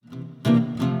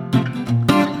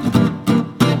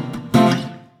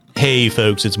Hey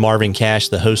folks, it's Marvin Cash,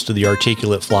 the host of The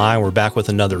Articulate Fly. We're back with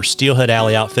another Steelhead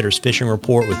Alley Outfitters fishing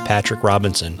report with Patrick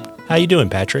Robinson. How you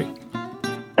doing, Patrick?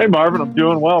 Hey Marvin, I'm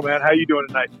doing well, man. How you doing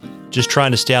tonight? Just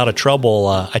trying to stay out of trouble.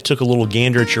 I took a little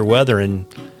gander at your weather, and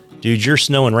dude, your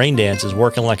snow and rain dance is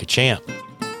working like a champ.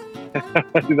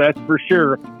 That's for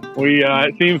sure.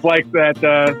 It seems like that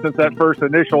since that first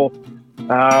initial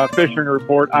fishing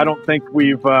report, I don't think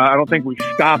we've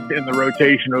stopped in the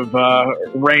rotation of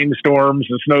rainstorms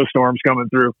and snowstorms coming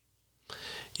through.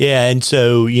 Yeah, and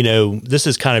so this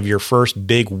is kind of your first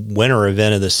big winter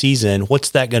event of the season.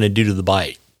 What's that going to do to the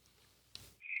bite?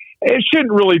 It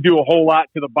shouldn't really do a whole lot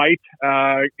to the bite.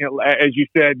 As you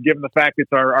said, given the fact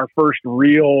it's our first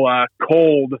real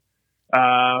cold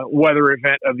weather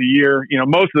event of the year.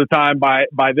 Most of the time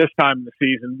by this time in the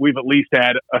season, we've at least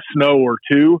had a snow or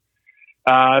two.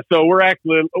 So we're a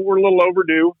little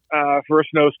overdue for a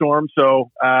snowstorm. So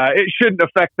it shouldn't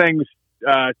affect things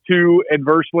too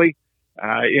adversely.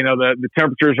 The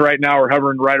temperatures right now are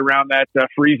hovering right around that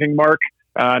freezing mark,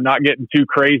 not getting too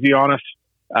crazy on us.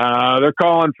 They're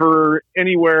calling for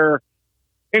anywhere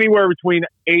between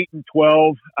 8 and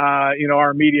 12. Our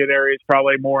immediate area is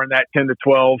probably more in that 10 to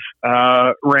 12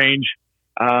 range.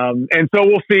 And so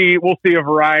we'll see a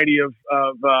variety of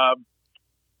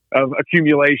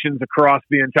accumulations across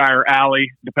the entire alley,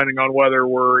 depending on whether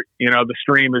the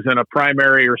stream is in a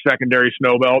primary or secondary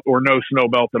snow belt or no snow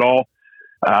belt at all.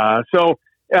 So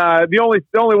the only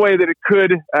way that it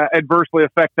could adversely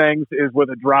affect things is with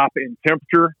a drop in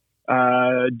temperature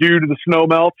due to the snow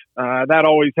melt. That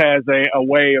always has a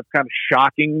way of kind of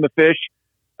shocking the fish.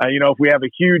 If we have a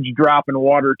huge drop in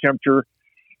water temperature,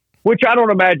 which I don't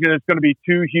imagine it's going to be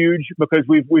too huge because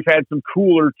we've had some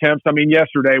cooler temps. I mean,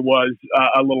 yesterday was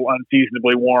a little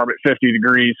unseasonably warm at 50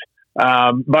 degrees.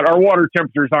 But our water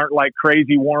temperatures aren't like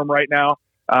crazy warm right now.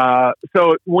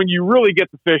 So when you really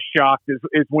get the fish shocked is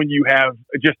when you have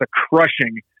just a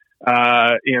crushing,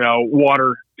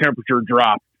 water temperature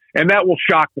drop. And that will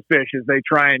shock the fish as they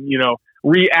try and,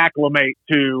 reacclimate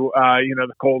to,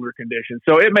 the colder conditions.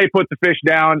 So it may put the fish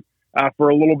down for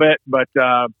a little bit, but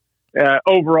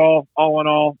overall, all in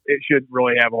all, it shouldn't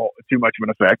really have too much of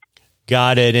an effect.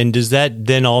 Got it. And does that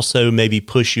then also maybe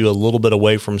push you a little bit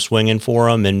away from swinging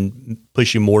for them and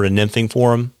push you more to nymphing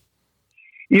for them?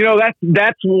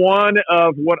 That's one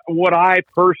of what I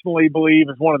personally believe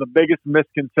is one of the biggest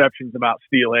misconceptions about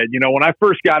steelhead. When I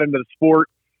first got into the sport,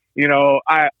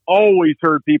 I always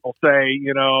heard people say,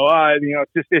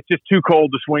 it's just too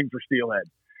cold to swing for steelhead.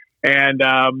 And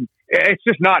it's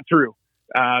just not true.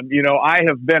 I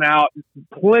have been out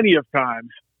plenty of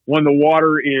times when the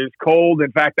water is cold.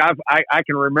 In fact, I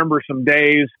can remember some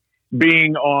days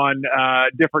being on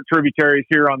different tributaries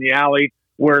here on the alley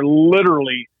where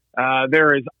literally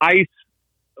there is ice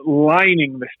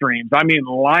lining the streams. I mean,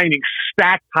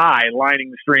 stacked high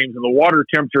lining the streams, and the water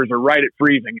temperatures are right at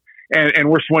freezing, and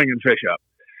we're swinging fish up.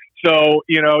 So,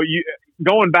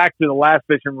 going back to the last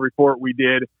fishing report we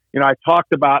did, I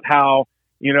talked about how,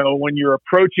 when you're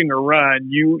approaching a run,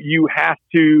 you have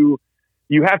to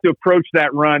approach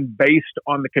that run based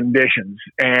on the conditions.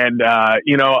 And, a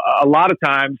lot of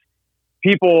times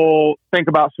people think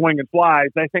about swinging flies.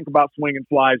 They think about swinging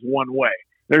flies one way.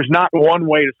 There's not one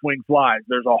way to swing flies.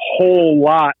 There's a whole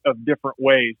lot of different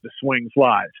ways to swing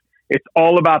flies. It's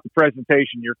all about the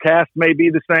presentation. Your cast may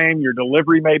be the same, your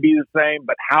delivery may be the same,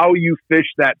 but how you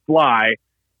fish that fly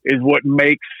is what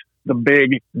makes the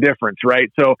big difference,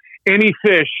 right? So any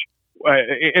fish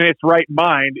in its right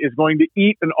mind is going to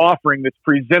eat an offering that's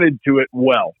presented to it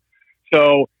well.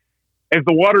 So as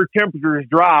the water temperatures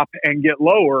drop and get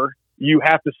lower, you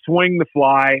have to swing the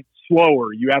fly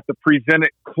slower. You have to present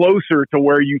it closer to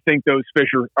where you think those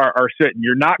fish are sitting.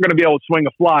 You're not going to be able to swing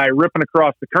a fly ripping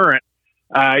across the current,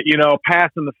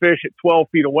 passing the fish at 12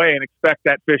 feet away and expect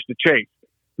that fish to chase.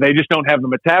 They just don't have the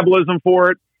metabolism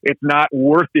for it. It's not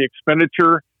worth the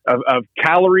expenditure of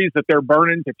calories that they're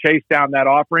burning to chase down that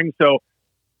offering. So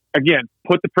again,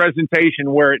 put the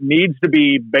presentation where it needs to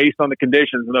be based on the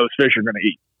conditions those fish are going to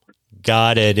eat.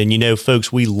 Got it. And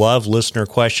folks, we love listener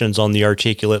questions on the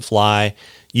Articulate Fly.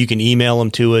 You can email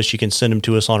them to us. You can send them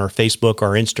to us on our Facebook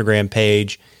or Instagram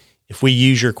page. If we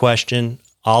use your question,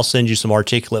 I'll send you some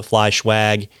Articulate Fly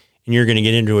swag, and you're going to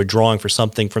get into a drawing for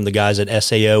something from the guys at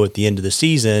SAO at the end of the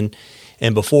season.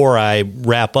 And before I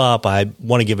wrap up, I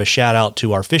want to give a shout out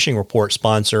to our fishing report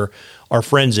sponsor, our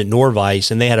friends at Norvise,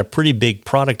 and they had a pretty big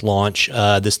product launch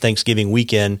this Thanksgiving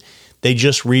weekend. They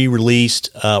just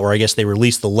re-released, or I guess they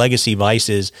released the Legacy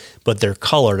Vices, but they're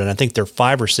colored, and I think they're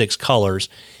 5 or 6 colors.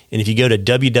 And if you go to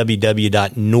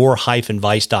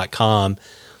www.nor-vice.com,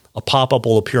 a pop-up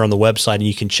will appear on the website, and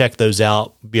you can check those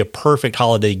out. Be a perfect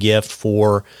holiday gift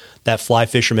for that fly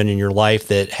fisherman in your life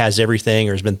that has everything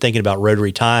or has been thinking about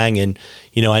rotary tying. And,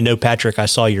 I know, Patrick, I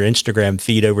saw your Instagram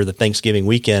feed over the Thanksgiving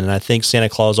weekend, and I think Santa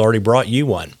Claus already brought you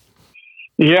one.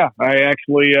 Yeah, I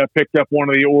actually picked up one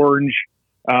of the orange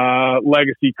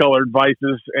legacy colored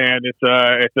vices, and it's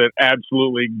an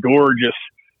absolutely gorgeous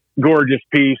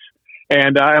piece.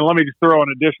 And let me just throw an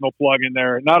additional plug in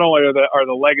there. Not only are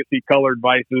the legacy colored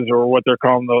vices, or what they're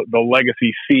calling the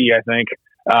Legacy C, I think.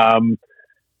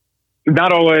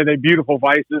 Not only are they beautiful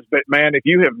vices, but man, if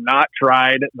you have not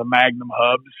tried the Magnum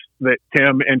hubs that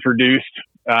Tim introduced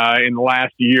in the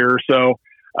last year or so,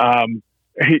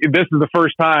 this is the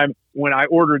first time when I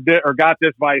ordered it or got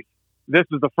this vice. This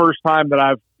is the first time that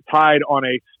I've tied on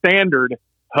a standard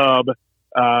hub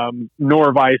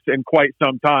Nor vice in quite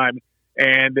some time,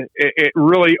 and it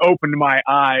really opened my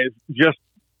eyes just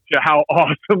to how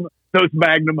awesome those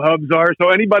Magnum hubs are. So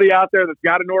anybody out there that's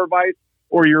got a Nor vice,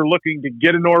 or you're looking to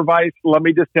get a Nor vice, let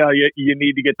me just tell you, you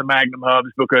need to get the Magnum hubs,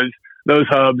 because those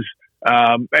hubs,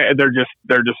 they're just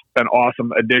an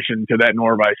awesome addition to that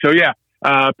Nor vice. So yeah,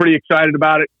 pretty excited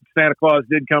about it. Santa Claus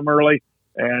did come early,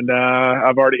 and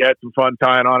I've already had some fun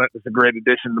tying on it. It's a great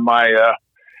addition to my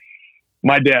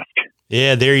desk.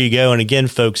 Yeah, there you go. And again,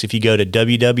 folks, if you go to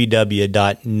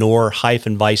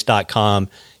www.nor-vice.com,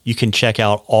 you can check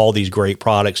out all these great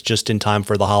products just in time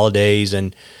for the holidays.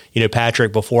 And,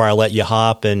 Patrick, before I let you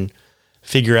hop and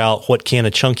figure out what can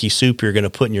of chunky soup you're going to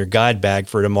put in your guide bag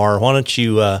for tomorrow, why don't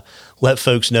you let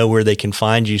folks know where they can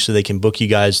find you so they can book you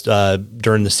guys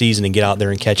during the season and get out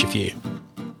there and catch a few?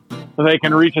 So they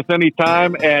can reach us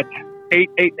anytime at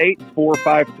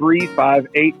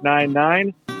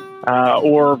 888-453-5899.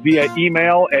 Or via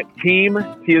email at team,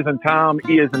 T as in Tom,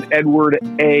 E as in Edward,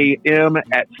 AM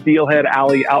at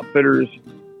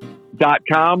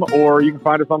steelheadoutfitters.com, or you can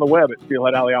find us on the web at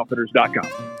steelheadoutfitters.com.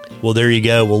 Well, there you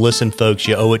go. Well, listen, folks,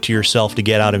 you owe it to yourself to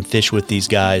get out and fish with these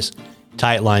guys.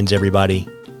 Tight lines, everybody.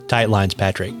 Tight lines,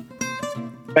 Patrick.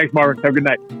 Thanks, Marvin. Have a good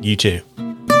night. You too.